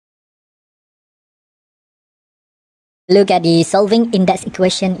Look at the solving index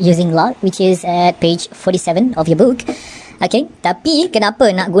equation using log, which is at page 47 of your book. Okay, tapi kenapa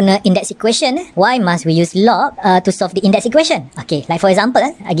nak guna index equation? Why must we use log to solve the index equation? Okay, like for example,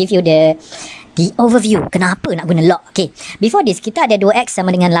 I give you the overview. Kenapa nak guna log? Okay, before this, kita ada 2x sama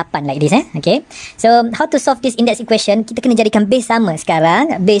dengan 8 like this. Okay, so how to solve this index equation? Kita kena jadikan base sama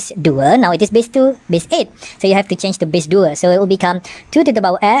sekarang. Base 2, now it is base 2, base 8. So you have to change to base 2. So it will become 2 to the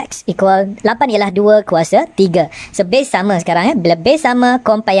power x equal 8 ialah 2 kuasa 3. So base sama sekarang. Bila base sama,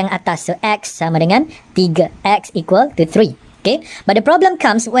 compare yang atas. So x sama dengan 3. X equal to 3. Okay, but the problem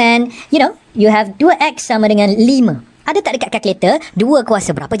comes when, you have 2x sama dengan 5. Ada tak dekat kalkulator 2 kuasa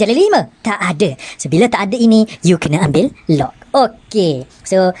berapa jadi 5? Tak ada. So bila tak ada ini, you kena ambil log. Okay,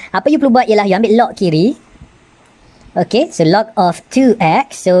 so apa you perlu buat ialah you ambil log kiri. Okay, so log of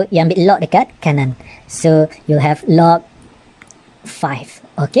 2x. So you ambil log dekat kanan. So you'll have log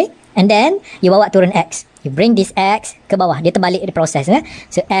 5. Okay, and then you bawa turun x. You bring this x ke bawah. Dia terbalik the proses.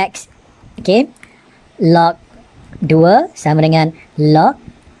 So x, okay, log 2 sama dengan log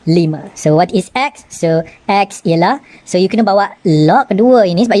 5. So what is x? So x ialah, so you kena bawa log 2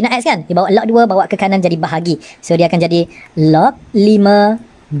 ini sebab you nak x kan. You bawa log 2 bawa ke kanan jadi bahagi. So dia akan jadi log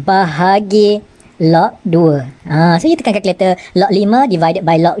 5 bahagi log 2. So you tekan kalkulator log 5 divided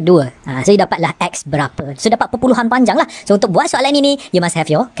by log 2. So you dapatlah x berapa. So dapat perpuluhan panjang lah. So untuk buat soalan ini, you must have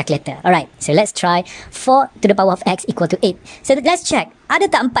your calculator. Alright, so let's try 4 to the power of x equal to 8. So let's check. Ada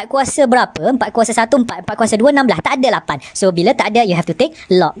tak 4 kuasa berapa? 4 kuasa 1, 4 kuasa 2, 16. Tak ada 8. So bila tak ada, you have to take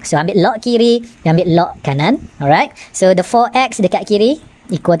log. So ambil log kiri, ambil log kanan. Alright, so the 4x dekat kiri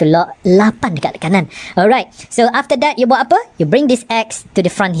equal to log 8 dekat kanan. Alright, so after that you buat apa? You bring this x to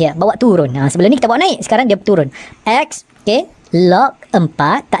the front here. Bawa turun. Sebelum ni kita bawa naik, sekarang dia turun. X, okay, log 4.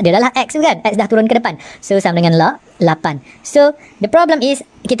 Tak ada dah x kan? X dah turun ke depan. So sama dengan log 8. So the problem is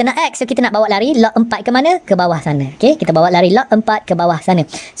kita nak x, so kita nak bawa lari log 4 ke mana? Ke bawah sana. Okay, kita bawa lari log 4 ke bawah sana.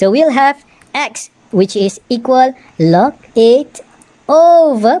 So we'll have x which is equal log 8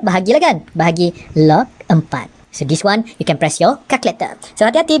 over, bahagilah kan? Bahagi log 4. So this one, you can press your calculator. So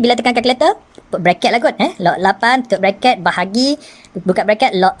hati-hati bila tekan calculator, put bracket lah kot. Log 8, tutup bracket, bahagi, buka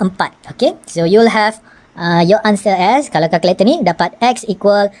bracket, log 4. Okay, so you'll have your answer as, kalau calculator ni, dapat x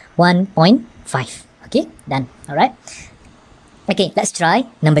equal 1.5. Okay, done. Alright. Okay, let's try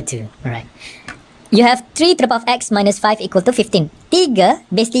number 2. Alright. You have 3 to the power of x minus 5 equal to 15.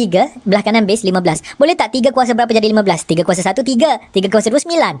 3, base 3, belah kanan base 15. Boleh tak 3 kuasa berapa jadi 15? 3 kuasa 1, 3. 3 kuasa 2,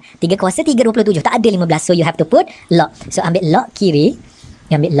 9. 3 kuasa 3, 27. Tak ada 15. So you have to put log. So ambil log kiri,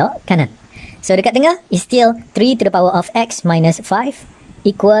 ambil log kanan. So dekat tengah is still 3 to the power of x minus 5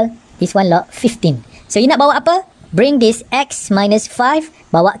 equal this one log 15. So you nak bawa apa? Bring this x minus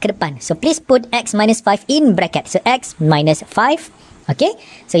 5 bawa ke depan. So please put x minus 5 in bracket. So x minus 5. Okay,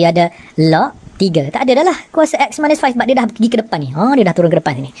 so you ada log 3. Tak ada dah lah kuasa x minus 5 sebab dia dah pergi ke depan ni. Dia dah turun ke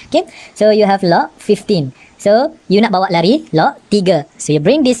depan sini. Okay, so you have log 15. So you nak bawa lari log 3. So you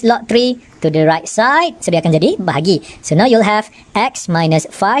bring this log 3 to the right side. So dia akan jadi bahagi. So now you'll have x minus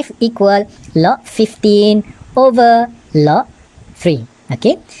 5 equal log 15 over log 3.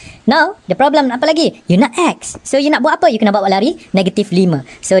 Okay, now the problem apa lagi? You nak x. So you nak buat apa? You kena bawa lari negatif 5.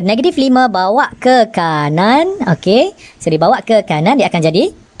 So negatif 5 bawa ke kanan. Okay, so dibawa ke kanan, dia akan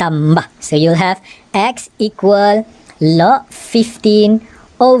jadi tambah. So you'll have x equal log 15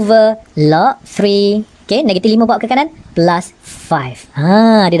 over log 3. Okay, negatif 5 bawa ke kanan plus 5.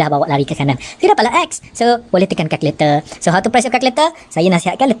 Dia dah bawa lari ke kanan. So dapatlah x. So boleh tekan calculator. So how to press your calculator? Saya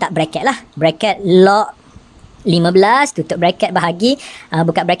nasihatkan letak bracket lah. Bracket log 15, tutup bracket bahagi,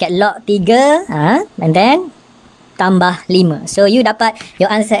 buka bracket log 3, and then tambah 5. So you dapat your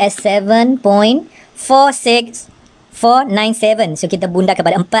answer as 7.46497. So kita bunda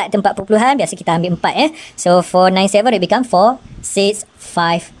kepada 4 tu 4 perpuluhan, biasa kita ambil 4 So 497 it become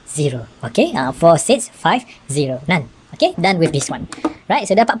 4650. Okay, 4650. None. Okay, done with this one. Right,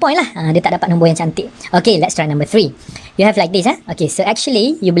 so dapat point lah. Dia tak dapat nombor yang cantik. Okay, let's try number 3. You have like this. Okay, so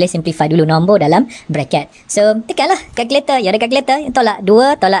actually, you boleh simplify dulu nombor dalam bracket. So, tekanlah calculator. You ada calculator. Tolak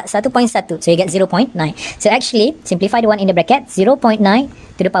 2, tolak 1.1. So, you get 0.9. So, actually, simplify the one in the bracket. 0.9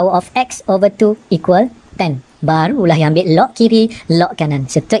 to the power of x over 2 equal 10. Barulah yang ambil log kiri, log kanan.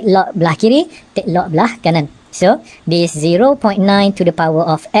 So, take log belah kiri, take log belah kanan. So, this 0.9 to the power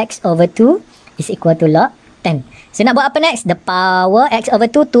of x over 2 is equal to log 10. So nak buat apa next? The power x over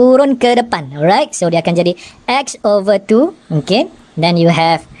 2 turun ke depan. Alright, so dia akan jadi x over 2. Okay, then you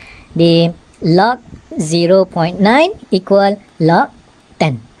have the log 0.9 equal log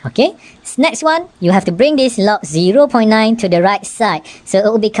 10. Okay, next one, you have to bring this log 0.9 to the right side. So it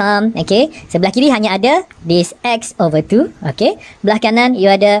will become, okay, sebelah kiri hanya ada this x over 2. Okay, belah kanan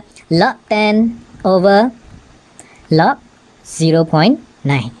you ada log 10 over log 0.9.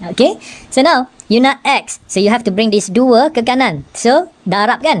 Okay, so now you nak X, so you have to bring this 2 ke kanan, so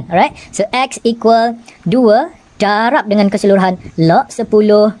darab kan, alright, so X equal 2 darab dengan keseluruhan log 10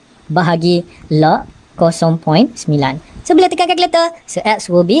 bahagi log 0.9. So bila tekan kalkulator, so X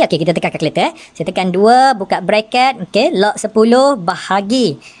will be, okay, kita tekan kalkulator saya tekan 2, buka bracket, okay, log 10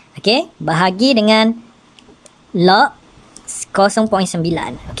 bahagi, okay, bahagi dengan log 0.9.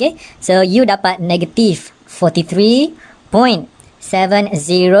 okay, so you dapat negative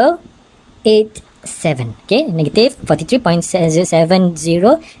 43.7087. okay, negative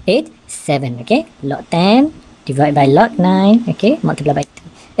 43.7087. okay, log 10 divided by log 9, okay, multiply by 2.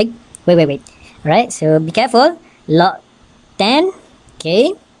 Wait. Alright, so be careful. Log 10,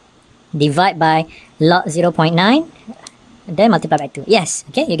 okay, divide by log 0.9, then multiply by 2. Yes,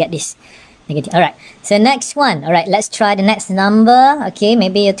 okay, you get this. Negative. Alright, so next one. Alright, let's try the next number. Okay,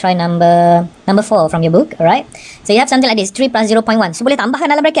 maybe you try number 4 from your book. Alright, so you have something like this, 3 plus 0.1. So boleh tambahkan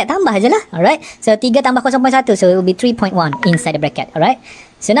dalam bracket, tambah je lah. Alright, so 3 tambah 0.1, so it will be 3.1 inside the bracket. Alright,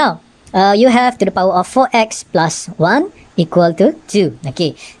 so now you have to the power of 4x plus 1 equal to 2.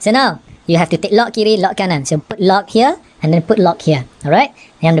 Okay, so now you have to take log kiri, log kanan. So put log here and then put log here. Alright,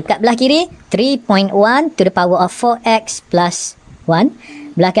 yang dekat belah kiri 3.1 to the power of 4x plus 1,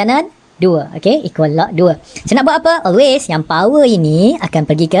 belah kanan 2, okay, equal log 2. So nak buat apa? Always yang power ini akan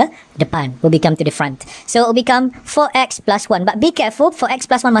pergi ke depan, will become to the front. So it will become 4x plus 1, but be careful, 4x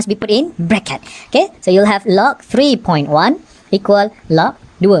plus 1 must be put in bracket. Okay, so you'll have log 3.1 equal log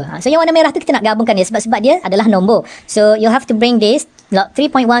 2. So yang warna merah tu kita nak gabungkan dia sebab dia adalah nombor. So you have to bring this log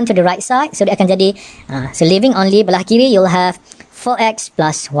 3.1 to the right side, so dia akan jadi so leaving only belah kiri you'll have 4x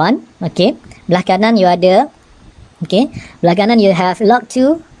plus 1, okay, belah kanan you ada, okay, belah kanan you have log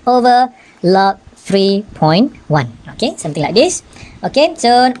 2 over log 3.1. okay, something like this. Okay,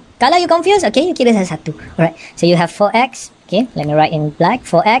 so kalau you confused, okay, you kira satu. Alright, so you have 4x, okay, let me write in black,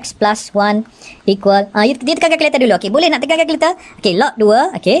 4x plus 1 equal, dia tekan kalkulator dulu, okay, boleh nak tekan kalkulator, okay, log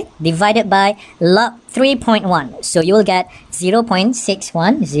 2, okay, divided by log 3.1, so you will get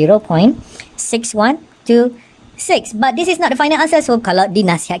 0.6126, but this is not the final answer. So kalau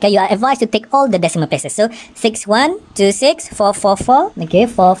dinasihatkan, you are advised to take all the decimal places. So 6126,444, okay,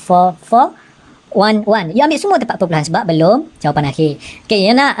 44411. You ambil semua tempat perpuluhan sebab belum jawapan akhir. Okay,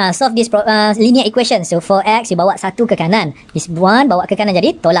 you nak solve this linear equation. So 4x you bawa 1 ke kanan, this 1 bawa ke kanan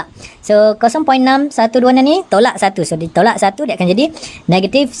jadi tolak. So 0.612 ni tolak 1, so ditolak 1 dia akan jadi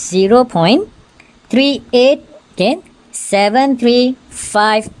negative 0.38, okay,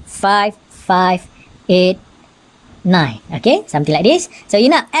 7355589. Okay, something like this. So you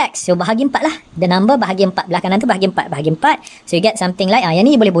nak X, so bahagi 4 lah. The number bahagi 4, belah kanan tu bahagi 4, so you get something like, yang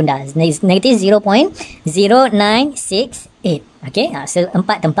ni boleh bunda, negative 0.0968. Okay, so 4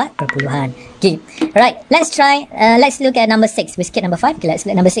 tempat perpuluhan. Okay, right, let's try, let's look at number 6. We skip number 5, okay, let's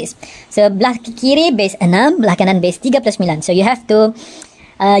look at number 6. So belah kiri base 6, belah kanan base 39. So you have to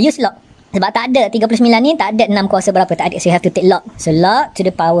use log. Sebab tak ada 39 ni, tak ada 6 kuasa berapa, tak ada. So you have to take log. So log to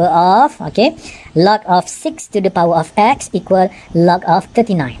the power of, okay, log of 6 to the power of x equal log of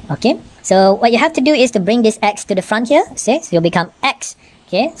 39. Okay, so what you have to do is to bring this x to the front here. So you'll become x.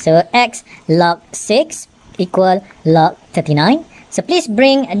 Okay, so x log 6 equal log 39. So please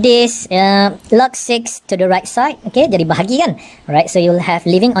bring this log 6 to the right side. Okay, jadi bahagi kan. Alright, so you'll have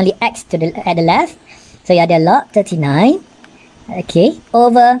leaving only x to the at the left. So you ada log 39, okay,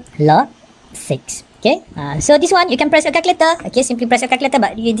 over log 6. Okay, so this one you can press your calculator. Okay, simply press your calculator,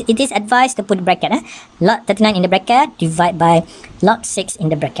 but it is advised to put bracket. Log 39 in the bracket, divide by log 6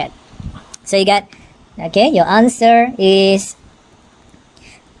 in the bracket. So you get, okay, your answer is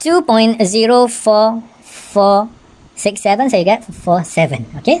 2.04467. So you get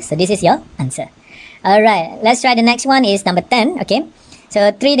 47. Okay, so this is your answer. Alright, let's try the next one is number 10. Okay,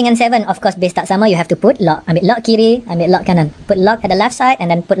 so 3 dengan 7, of course base tak sama, you have to put log. Ambil log kiri, ambil log kanan. Put log at the left side and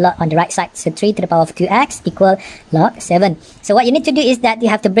then put log on the right side. So 3 to the power of 2x equal log 7. So what you need to do is that you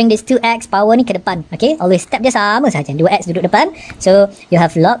have to bring this 2x power ni ke depan. Okay, always step dia sama saja. 2x duduk depan. So you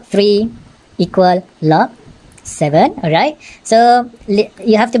have log 3 equal log 7. Alright, so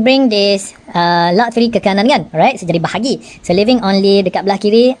you have to bring this log 3 ke kanan kan. Alright, so jadi bahagi. So leaving only dekat belah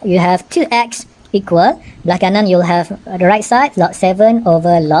kiri, you have 2x equal, belah kanan you'll have the right side log 7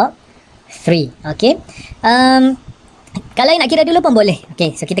 over log 3. Okay, kalau nak kira dulu pun boleh.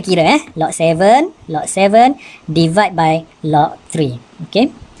 Okay, so kita kira log 7 divide by log 3.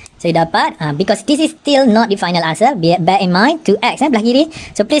 Okay, So you dapat, because this is still not the final answer, bear in mind 2x belah kiri.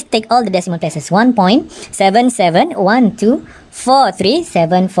 So please take all the decimal places.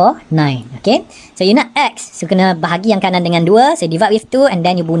 1.771243749. Okay. So you nak x. So kena bahagi yang kanan dengan 2. So divide with 2 and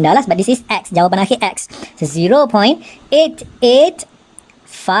then you bunda lah. But this is x. Jawapan akhir x. So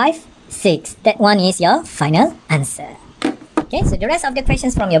 0.8856. That one is your final answer. Okay. So the rest of the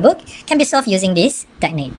questions from your book can be solved using this technique.